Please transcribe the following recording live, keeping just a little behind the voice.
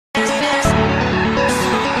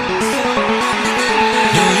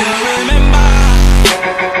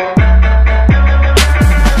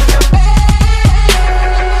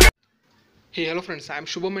Hello friends, I am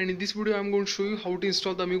Shubham and in this video I am going to show you how to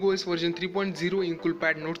install the Amigo OS version 3.0 in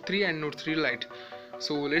Coolpad Note 3 and Note 3 Lite.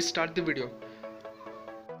 So let's start the video.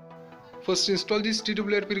 First install this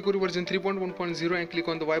TWRP recovery version 3.1.0 and click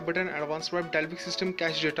on the wipe button. Advanced wipe Dalvik system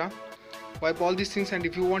cache data. Wipe all these things, and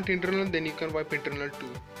if you want internal then you can wipe internal too.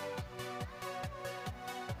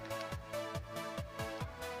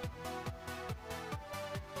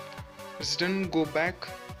 It's done, go back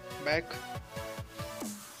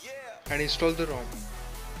and install the ROM.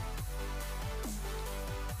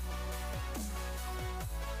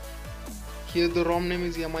 Here the ROM name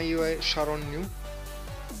is Yamaha Sharon new,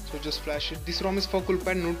 so just flash it. This ROM is for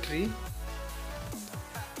Coolpad Note 3.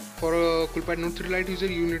 For a Coolpad Note 3 Lite user,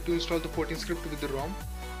 you need to install the porting script with the ROM,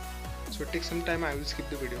 so it takes some time. I will skip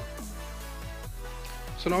the video.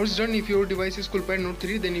 So now it's done. If your device is Coolpad Note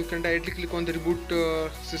 3, then you can directly click on the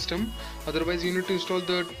reboot system. Otherwise you need to install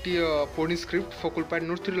the porting script for Coolpad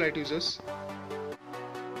Note 3 Lite users.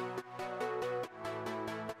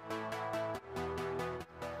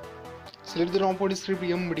 Select the Rom Porting Script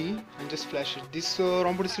MD and just flash it. This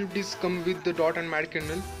Rom Porting Script is come with the dot and mad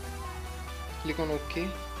kernel. Click on OK.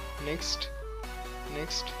 Next,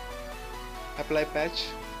 apply patch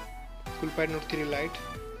Coolpad Note 3 Lite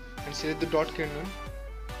and select the dot kernel.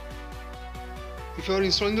 If you are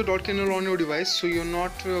installing the dot kernel on your device, so you are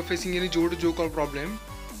not facing any Joe to Joe call problem.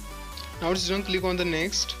 Now it's done, click on the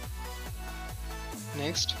next.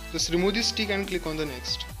 Just remove this stick and click on the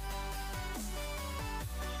next.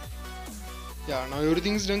 Yeah, now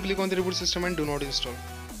everything is done. Click on the reboot system and do not install.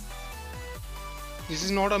 This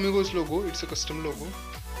is not Amigo's logo, it's a custom logo.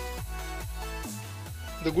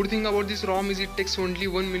 The good thing about this ROM is it takes only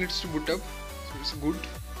 1 minute to boot up, so it's good.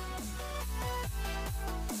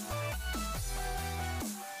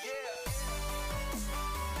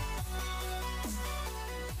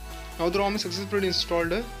 Now the ROM is successfully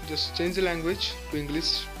installed. Just change the language to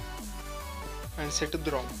English and set up the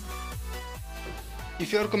ROM.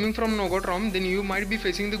 If you are coming from nougat ROM, then you might be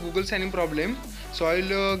facing the Google sign-in problem. So I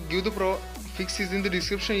will give the fix is in the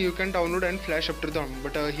description. You can download and flash after the ROM.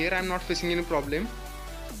 But here I am not facing any problem.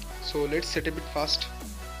 So let's set up it fast.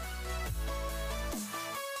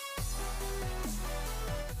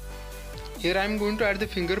 Here I am going to add the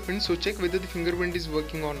fingerprint. So check whether the fingerprint is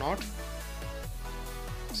working or not.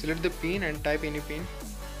 Select the pin and type any pin.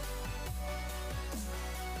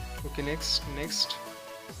 Okay, next.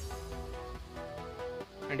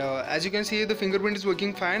 And as you can see, the fingerprint is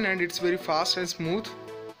working fine and it's very fast and smooth.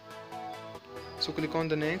 So click on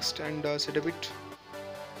the next and set up it.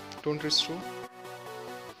 Don't restore.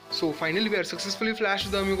 So finally we are successfully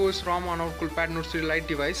flashed the Amigo OS ROM on our Coolpad Note 3 Lite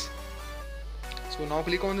device. So now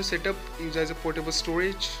click on the setup, use as a portable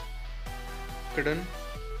storage. Okay, done.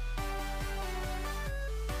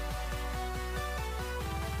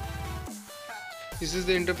 This is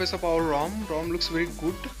the interface of our ROM. ROM looks very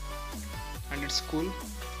good and it's cool.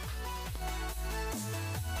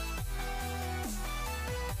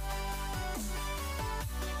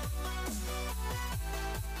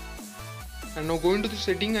 And now go into the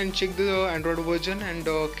setting and check the Android version and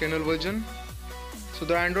kernel version. So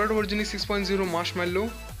the Android version is 6.0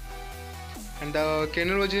 Marshmallow and the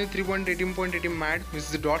kernel version is 3.18.18 MAD, which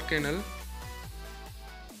is the dot kernel.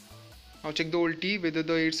 Now check the OLT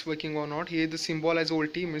whether it's working or not. Here the symbol as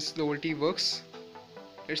OLT means the OLT works.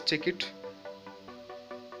 Let's check it.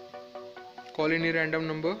 Call any random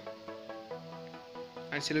number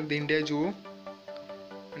and select the India Geo.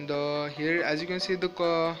 And here as you can see the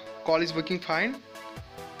call is working fine.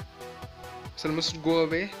 It's almost go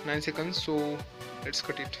away, 9 seconds, so let's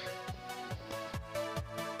cut it.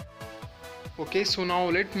 Okay, so now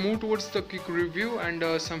let's move towards the quick review and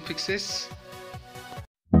some fixes.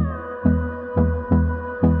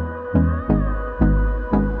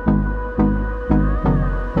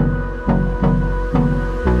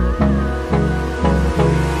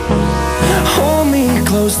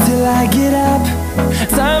 Close till I get up.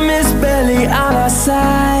 Time is barely on our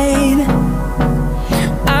side.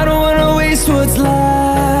 I don't wanna waste what's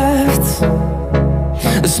left.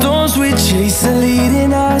 The storms we chase are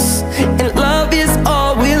leading us, and love is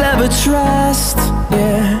all we'll ever trust.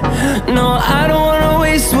 Yeah, no, I don't wanna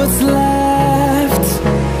waste what's left.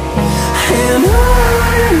 And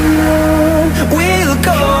on we'll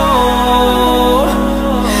go,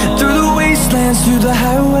 through the wastelands, through the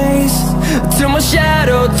highways, till my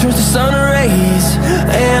shadow turns to sun rays.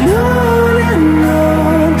 And on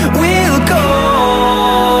we'll go,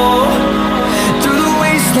 through the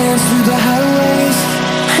wastelands, through the highways,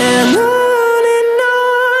 and on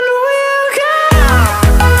we'll go.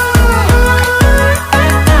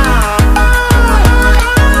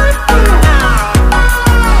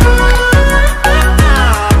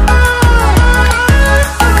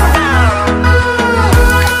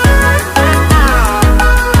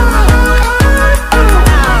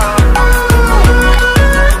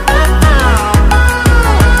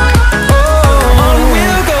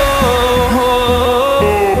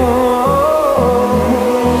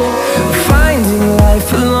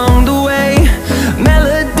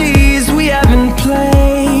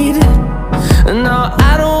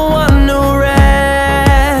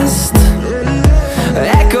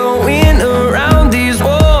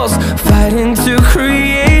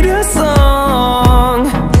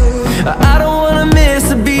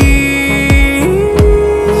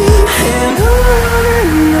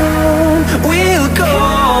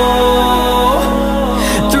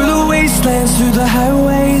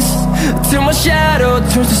 till my shadow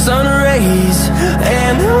turns to sun rays.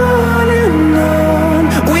 And on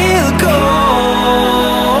we'll go,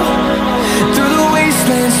 through the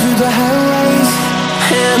wastelands, through the highways,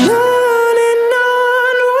 and on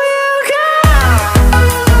we'll go.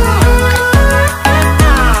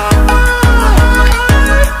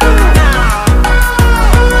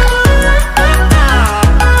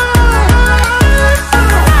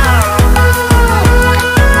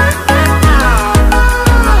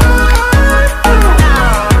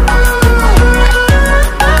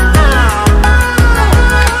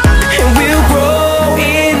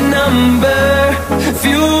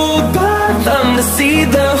 See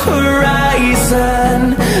the horizon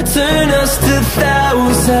turn us to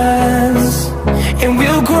thousands, and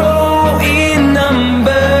we'll grow in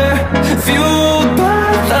number, fueled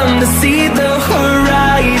by them to see the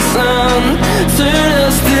horizon turn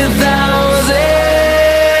us to thousands.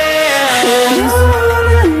 And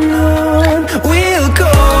on we'll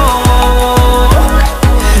go,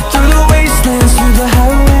 through the wastelands, through the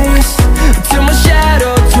highways, till my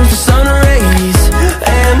shadow turns to sun rays.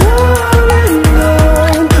 And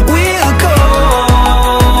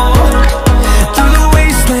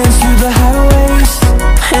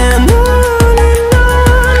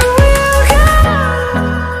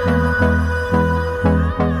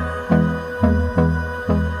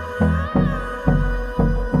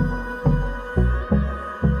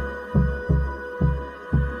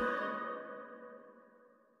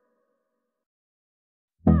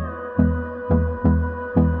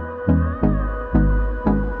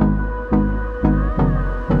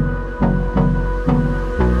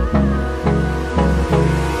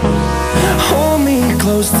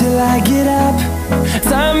till I get up,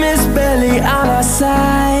 time is barely on our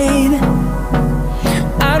side.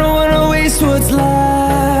 I don't wanna waste what's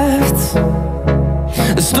left.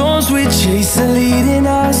 The storms we chase are leading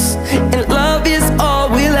us,